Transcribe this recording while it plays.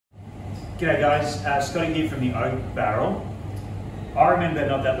G'day guys, Scotty here from the Oak Barrel. I remember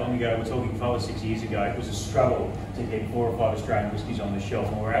not that long ago, we're talking 5 or 6 years ago, it was a struggle to get 4 or 5 Australian whiskies on the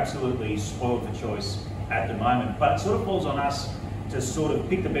shelf, and we're absolutely spoiled for choice at the moment. But it sort of falls on us to sort of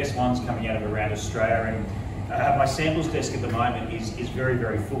pick the best ones coming out of around Australia, and my samples desk at the moment is very,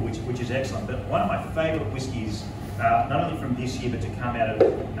 very full, which is excellent. But one of my favourite whiskies, not only from this year, but to come out of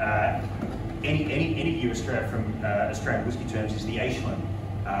any year Australia from Australian whiskey terms, is the Ashland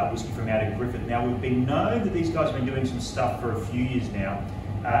whiskey from out of Griffith. Now, we've been known that these guys have been doing some stuff for a few years now,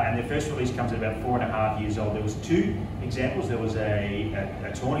 and their first release comes at about 4.5 years old. There was 2 examples. There was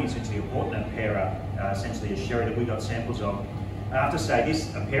a tawny, essentially a port, and Apera, essentially a sherry that we got samples of. I have to say, this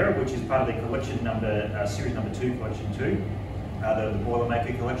Apera, which is part of the collection series number 2, collection 2, the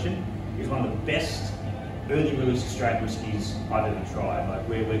Boilermaker collection, is one of the best early release Australian whiskies I've ever tried. Like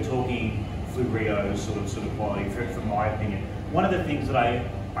we're talking Flugrio sort of quality, from my opinion. One of the things that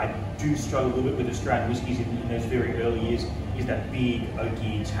I do struggle a little bit with Australian whiskies in those very early years is that big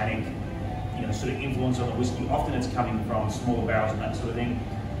oaky tannic, sort of influence on the whiskey. Often it's coming from smaller barrels and that sort of thing.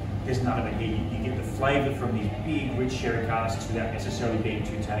 There's none of it here. You get the flavour from these big, rich sherry casks without necessarily being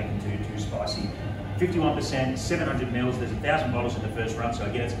too tannic and too spicy. 51%, 700 mils. There's 1,000 bottles in the first run, so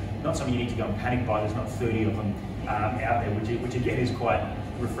again, it's not something you need to go and panic buy. There's not 30 of them out there, which again is quite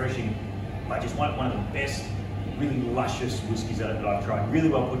refreshing. But just one of the best, really luscious whiskies that I've tried. Really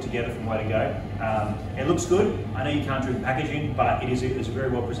well put together from way to go. It looks good. I know you can't drink packaging, but it's a very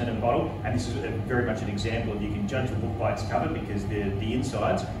well presented bottle, and this is very much an example. You can judge the book by its cover because the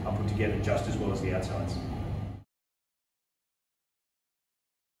insides are put together just as well as the outsides.